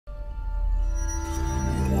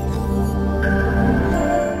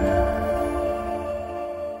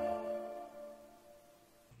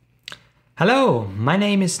Hello, my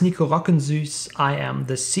name is Nico Rockensüß. I am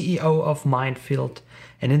the CEO of Mindfield,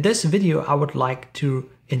 and in this video I would like to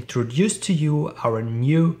introduce to you our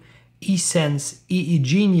new eSense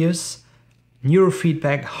EEGenius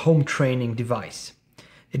Neurofeedback home training device.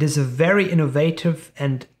 It is a very innovative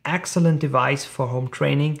and excellent device for home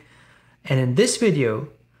training, and in this video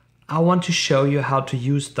I want to show you how to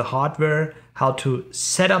use the hardware, how to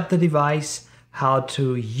set up the device, how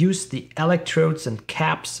to use the electrodes and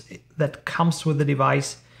caps that comes with the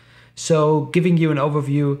device. So giving you an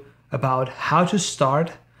overview about how to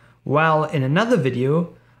start, while in another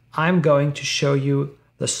video I'm going to show you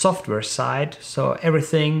the software side, so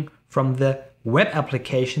everything from the web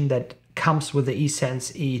application that comes with the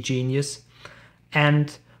eSense EEGenius,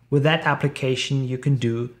 and with that application you can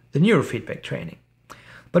do the neurofeedback training.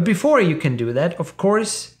 But before you can do that, of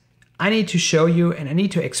course, I need to show you and I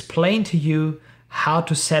need to explain to you how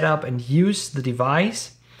to set up and use the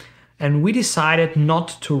device. And we decided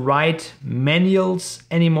not to write manuals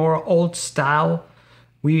anymore, old style.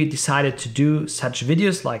 We decided to do such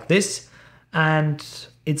videos like this, and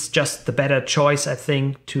it's just the better choice, I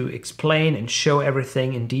think, to explain and show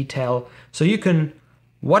everything in detail. So you can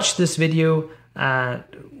watch this video,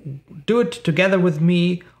 do it together with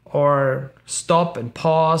me, or stop and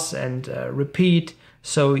pause and repeat,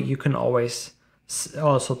 so you can always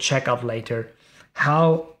also check out later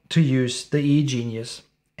how to use the EEGenius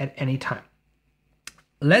at any time.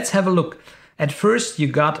 Let's have a look. At first you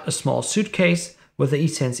got a small suitcase with the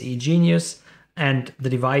eSense EEGenius and the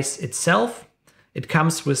device itself. It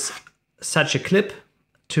comes with such a clip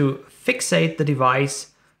to fixate the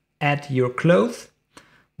device at your clothes.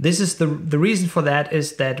 This is the reason for that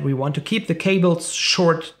is that we want to keep the cables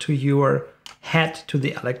short to your head, to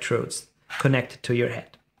the electrodes connected to your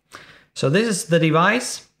head. So this is the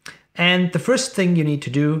device, and the first thing you need to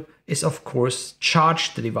do is, of course,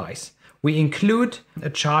 charge the device. We include a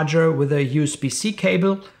charger with a USB-C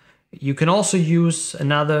cable. You can also use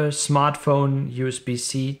another smartphone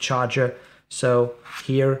USB-C charger. So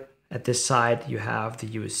here at this side you have the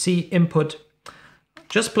USB-C input.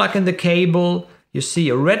 Just plug in the cable. You see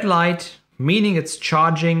a red light, meaning it's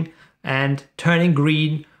charging, and turning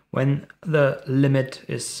green when the limit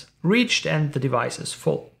is reached and the device is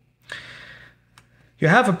full. You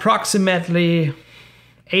have approximately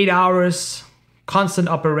 8 hours constant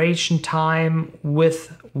operation time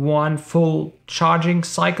with one full charging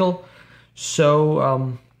cycle.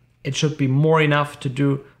 So it should be more enough to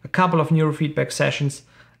do a couple of neurofeedback sessions,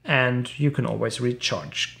 and you can always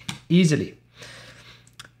recharge easily.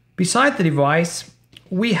 Beside the device,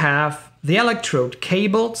 we have the electrode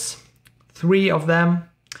cables, 3 of them,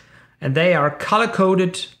 and they are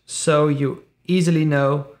color-coded, so you easily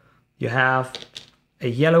know you have a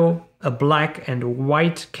yellow, a black and a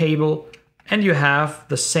white cable, and you have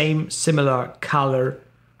the same similar color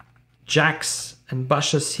jacks and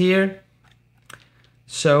bushes here.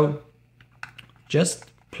 So just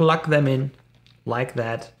plug them in like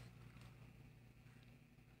that,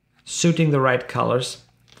 suiting the right colors,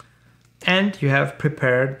 and you have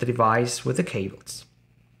prepared the device with the cables.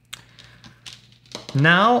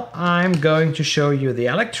 Now I'm going to show you the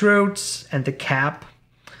electrodes and the cap,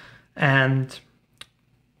 and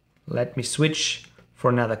let me switch for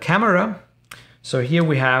another camera. So here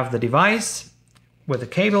we have the device with the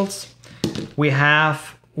cables. We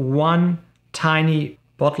have one tiny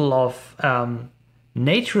bottle of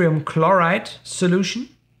natrium chloride solution.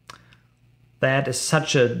 That is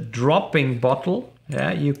such a dropping bottle.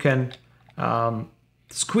 Yeah, you can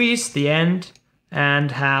squeeze the end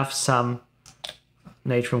and have some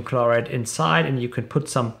natrium chloride inside, and you can put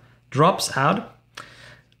some drops out.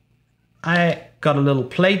 I got a little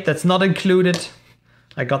plate that's not included.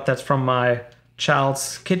 I got that from my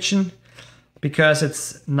child's kitchen because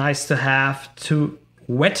it's nice to have to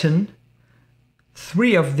wetten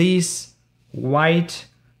 3 of these white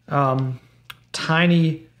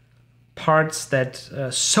tiny parts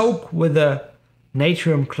that soak with the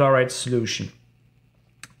natrium chloride solution.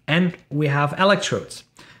 And we have electrodes.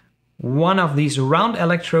 One of these round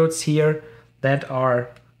electrodes here that are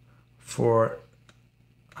for,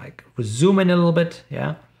 like, zoom in a little bit,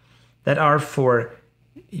 yeah, that are for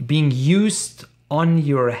being used on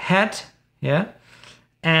your head, yeah,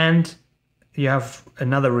 and you have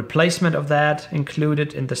another replacement of that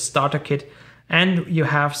included in the starter kit, and you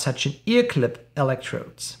have such an ear clip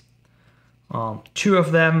electrodes. 2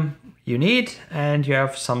 of them you need, and you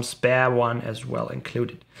have some spare one as well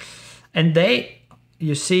included. And they,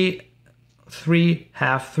 you see,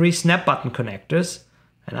 have 3 snap button connectors,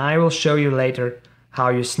 and I will show you later how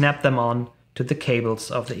you snap them on to the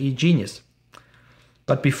cables of the EEGenius.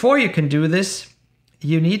 But before you can do this,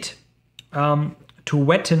 you need to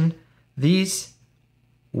wetten these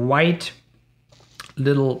white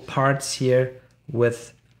little parts here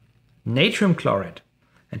with natrium chloride.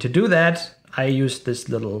 And to do that, I use this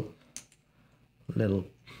little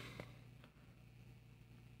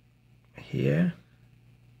here,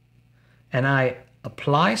 and I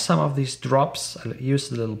apply some of these drops. I use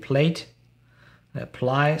the little plate. I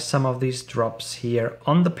apply some of these drops here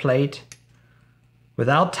on the plate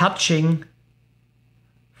without touching,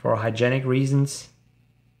 for hygienic reasons,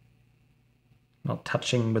 not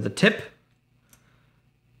touching with the tip.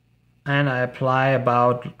 And I apply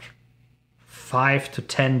about 5 to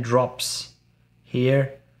 10 drops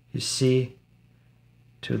here, you see,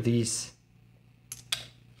 to these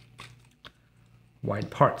white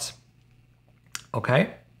parts.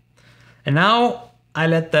 Okay, and now I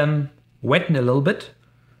let them wetten a little bit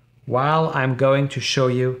while I'm going to show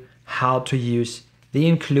you how to use the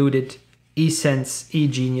included eSense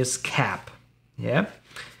EEGenius cap. Yeah,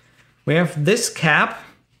 we have this cap,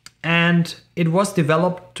 and it was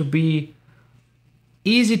developed to be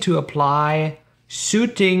easy to apply,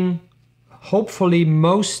 suiting hopefully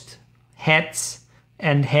most heads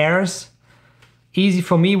and hairs. Easy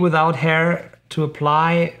for me without hair to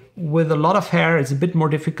apply. With a lot of hair it's a bit more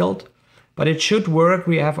difficult, but it should work.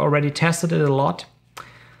 We have already tested it a lot,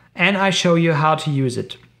 and I show you how to use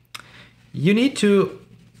it. You need to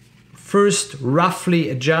first roughly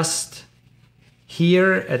adjust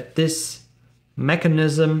here at this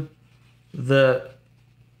mechanism the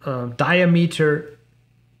diameter,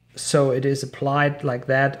 so it is applied like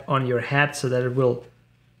that on your head so that it will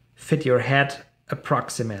fit your head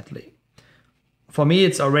approximately. For me,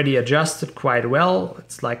 it's already adjusted quite well.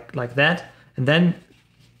 It's like that. And then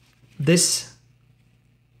this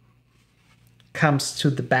comes to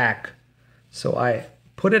the back. So I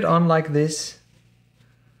put it on like this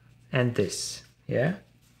and this, yeah?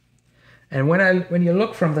 And when you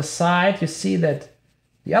look from the side, you see that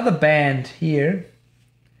the other band here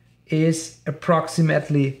is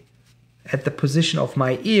approximately at the position of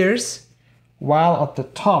my ears, while at the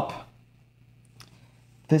top,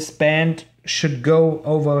 this band should go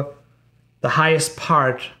over the highest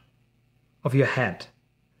part of your head.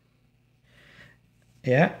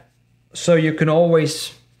 Yeah, so you can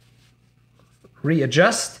always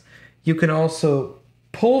readjust. You can also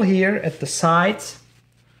pull here at the sides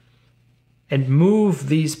and move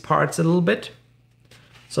these parts a little bit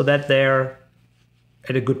so that they're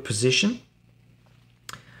at a good position.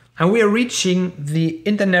 And we are reaching the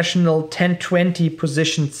international 1020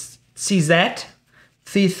 positions CZ,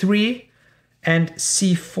 C3, and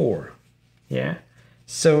C4. Yeah.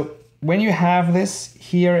 So when you have this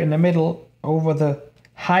here in the middle over the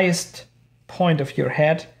highest point of your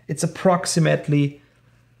head, it's approximately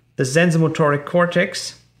the sensomotoric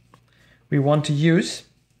cortex we want to use.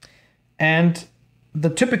 And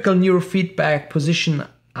the typical neurofeedback position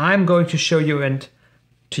I'm going to show you and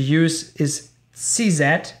to use is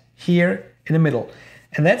CZ here in the middle.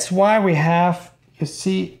 And that's why we have, you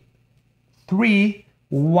see, 3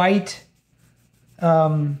 white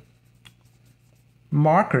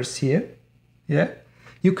markers here. Yeah,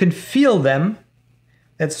 you can feel them.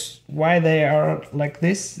 That's why they are like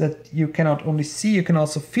this, that you cannot only see, you can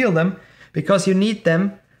also feel them, because you need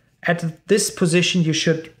them at this position. You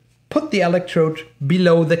should put the electrode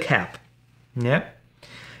below the cap. Yeah,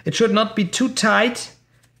 it should not be too tight.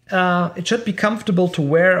 It should be comfortable to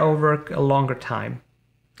wear over a longer time.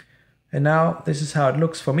 And now this is how it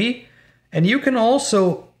looks for me. And you can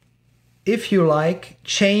also, if you like,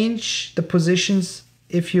 change the positions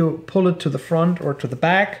if you pull it to the front or to the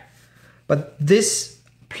back. But this,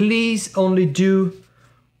 please only do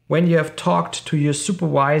when you have talked to your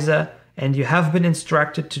supervisor and you have been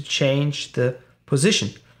instructed to change the position.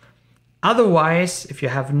 Otherwise, if you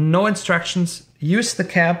have no instructions, use the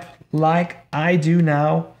cap like I do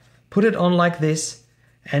now. Put it on like this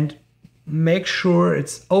and make sure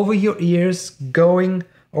it's over your ears, going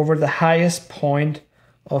over the highest point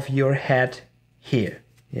of your head here.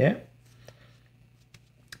 Yeah.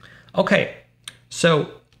 Okay,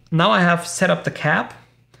 so now I have set up the cap.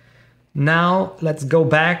 Now let's go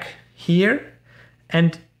back here,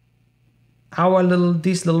 and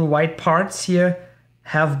these little white parts here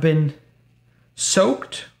have been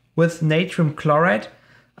soaked with natrium chloride.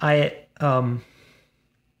 I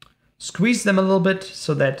squeeze them a little bit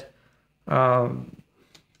so that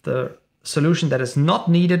the solution that is not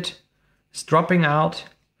needed is dropping out.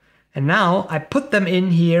 And now I put them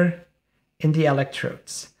in here in the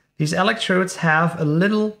electrodes. These electrodes have a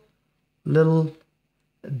little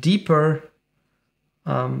deeper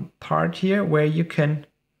part here where you can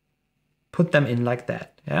put them in like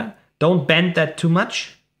that. Yeah, don't bend that too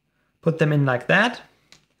much, put them in like that.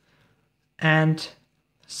 And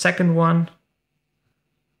second one,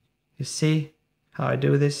 you see how I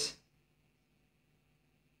do this.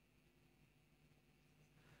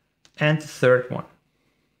 And the third one.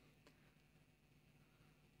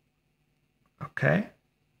 Okay.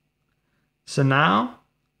 So now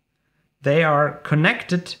they are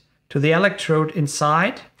connected to the electrode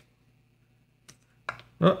inside.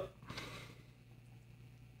 Oh.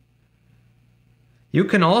 You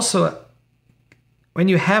can also, when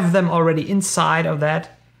you have them already inside of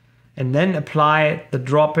that, and then apply the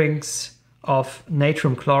droppings of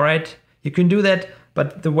natrium chloride, you can do that,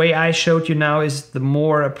 but the way I showed you now is the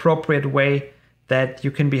more appropriate way, that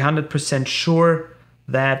you can be 100% sure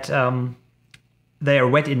that they are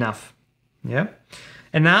wet enough. Yeah.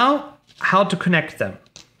 And now how to connect them.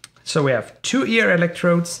 So we have 2 ear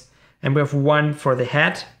electrodes and we have 1 for the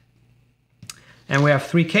head. And we have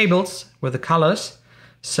 3 cables with the colors.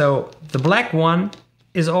 So the black one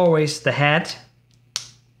is always the head,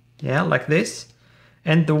 yeah, like this.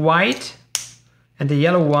 And the white and the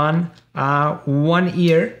yellow one are 1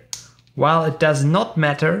 ear, while it does not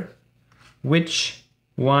matter which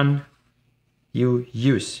one you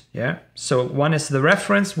use, yeah. So one is the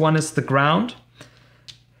reference, one is the ground.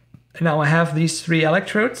 And now I have these 3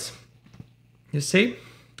 electrodes, you see.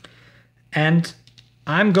 And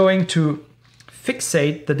I'm going to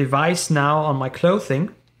fixate the device now on my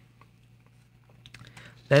clothing.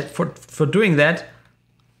 That for doing that,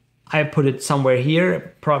 I put it somewhere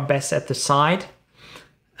here, probably best at the side,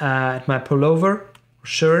 at my pullover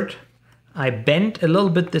shirt. I bent a little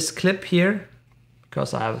bit this clip here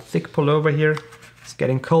because I have a thick pullover here. It's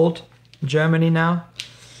getting cold in Germany now.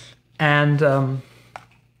 And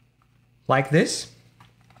like this,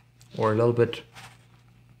 or a little bit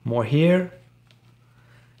more here.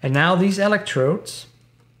 And now these electrodes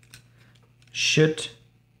should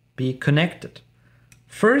be connected.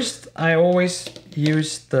 First, I always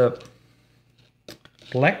use the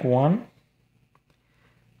black one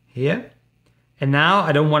here. And now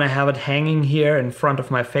I don't want to have it hanging here in front of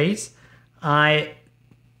my face. I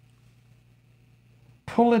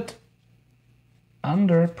pull it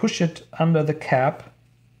under, push it under the cap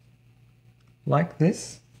like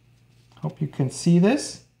this. Hope you can see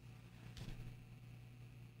this.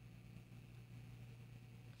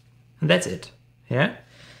 And that's it, yeah?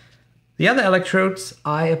 The other electrodes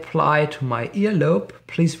I apply to my earlobe.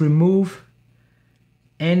 Please remove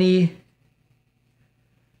any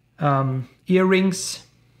earrings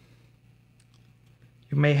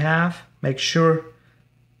you may have. Make sure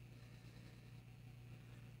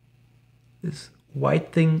this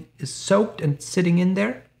white thing is soaked and sitting in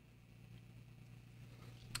there.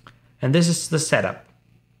 And this is the setup.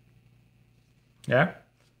 Yeah?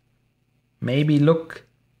 Maybe looks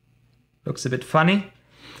a bit funny,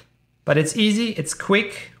 but it's easy, it's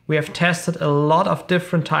quick. We have tested a lot of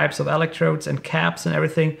different types of electrodes and caps and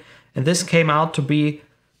everything, and this came out to be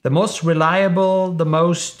the most reliable, the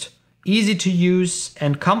most easy to use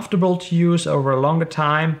and comfortable to use over a longer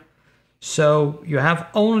time. So you have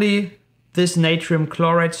only this natrium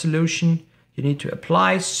chloride solution. You need to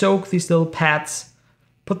apply, soak these little pads,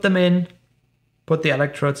 put them in, put the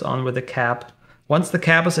electrodes on with the cap. Once the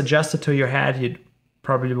cap is adjusted to your head, you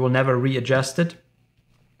probably will never readjust it.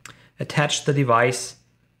 Attach the device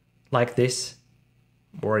like this,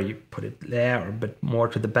 or you put it there, or a bit more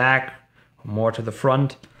to the back, or more to the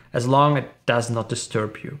front, as long as it does not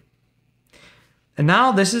disturb you. And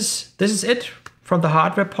now this is it from the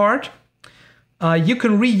hardware part. You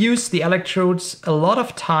can reuse the electrodes a lot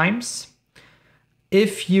of times.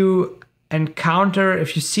 If you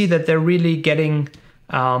see that they're really getting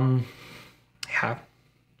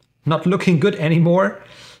not looking good anymore.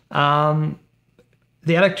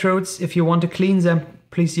 The electrodes, if you want to clean them,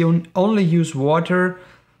 please only use water.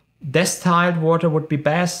 Distilled water would be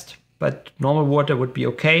best, but normal water would be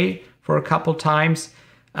okay for a couple times.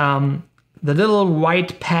 The little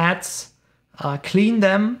white pads, clean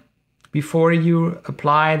them before you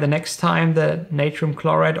apply the next time the natrium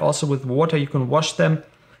chloride. Also with water you can wash them.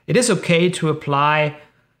 It is okay to apply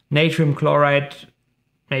natrium chloride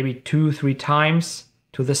maybe 2-3 times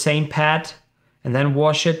to the same pad and then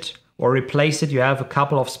wash it or replace it. You have a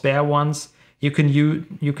couple of spare ones. You can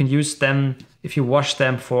use them if you wash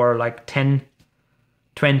them for like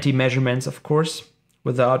 10-20 measurements, of course,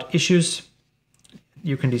 without issues.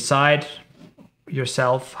 You can decide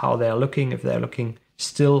yourself how they're looking. If they're looking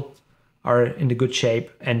still are in the good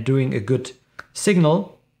shape and doing a good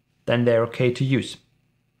signal, then they're okay to use.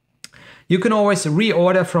 You can always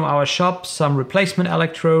reorder from our shop some replacement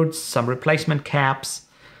electrodes, some replacement caps.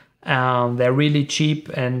 They're really cheap,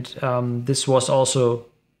 and this was also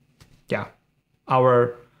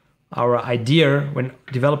our idea when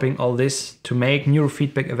developing all this to make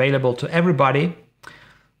neurofeedback available to everybody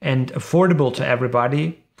and affordable to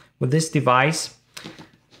everybody with this device.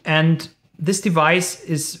 And this device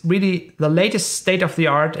is really the latest state of the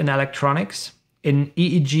art in electronics, in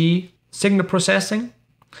EEG signal processing.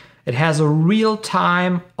 It has a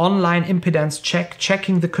real-time online impedance check,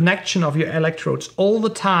 checking the connection of your electrodes all the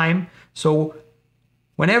time. So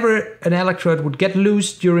whenever an electrode would get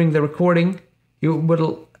loose during the recording, you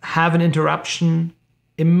will have an interruption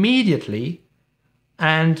immediately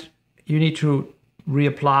and you need to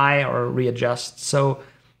reapply or readjust. So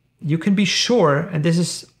you can be sure, and this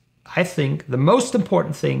is, I think, the most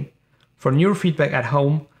important thing for neurofeedback at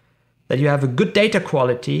home, that you have a good data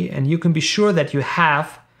quality, and you can be sure that you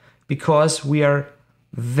have, because we are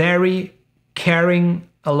very caring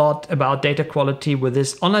a lot about data quality with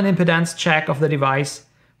this online impedance check of the device.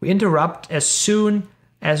 We interrupt as soon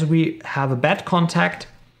as we have a bad contact,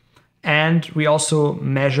 and we also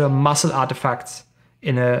measure muscle artifacts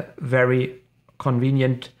in a very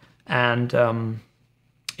convenient and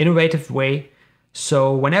innovative way.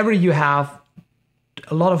 So whenever you have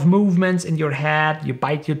a lot of movements in your head, you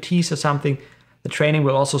bite your teeth or something, the training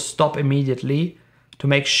will also stop immediately to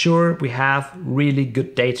make sure we have really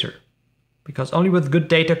good data. Because only with good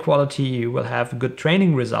data quality you will have good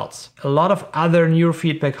training results. A lot of other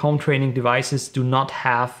neurofeedback home training devices do not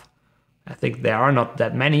have, I think there are not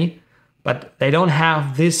that many, but they don't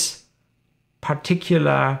have this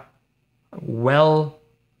particular well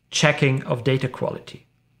checking of data quality.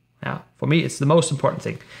 Now, for me, it's the most important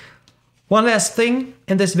thing. One last thing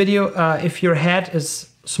in this video, if your head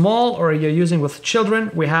is small or you're using with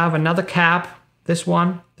children, we have another cap, this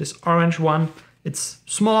one, this orange one. It's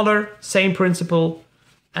smaller, same principle.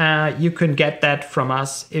 You can get that from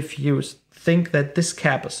us if you think that this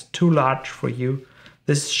cap is too large for you.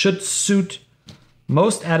 This should suit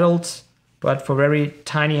most adults, but for very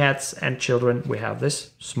tiny heads and children, we have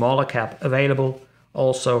this smaller cap available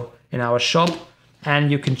also in our shop.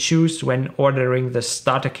 And you can choose when ordering the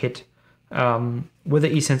starter kit with the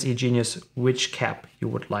eSense EEGenius which cap you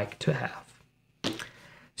would like to have.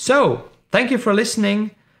 So, thank you for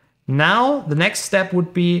listening. Now, the next step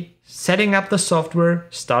would be setting up the software,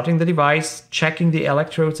 starting the device, checking the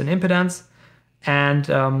electrodes and impedance.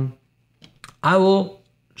 And I will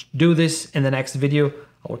do this in the next video.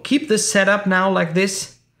 I will keep this set up now like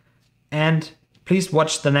this. And please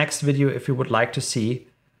watch the next video if you would like to see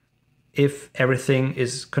if everything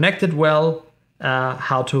is connected well,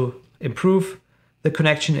 how to improve the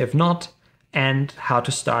connection if not, and how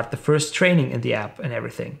to start the first training in the app and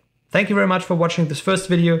everything. Thank you very much for watching this first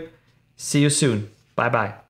video. See you soon. Bye bye.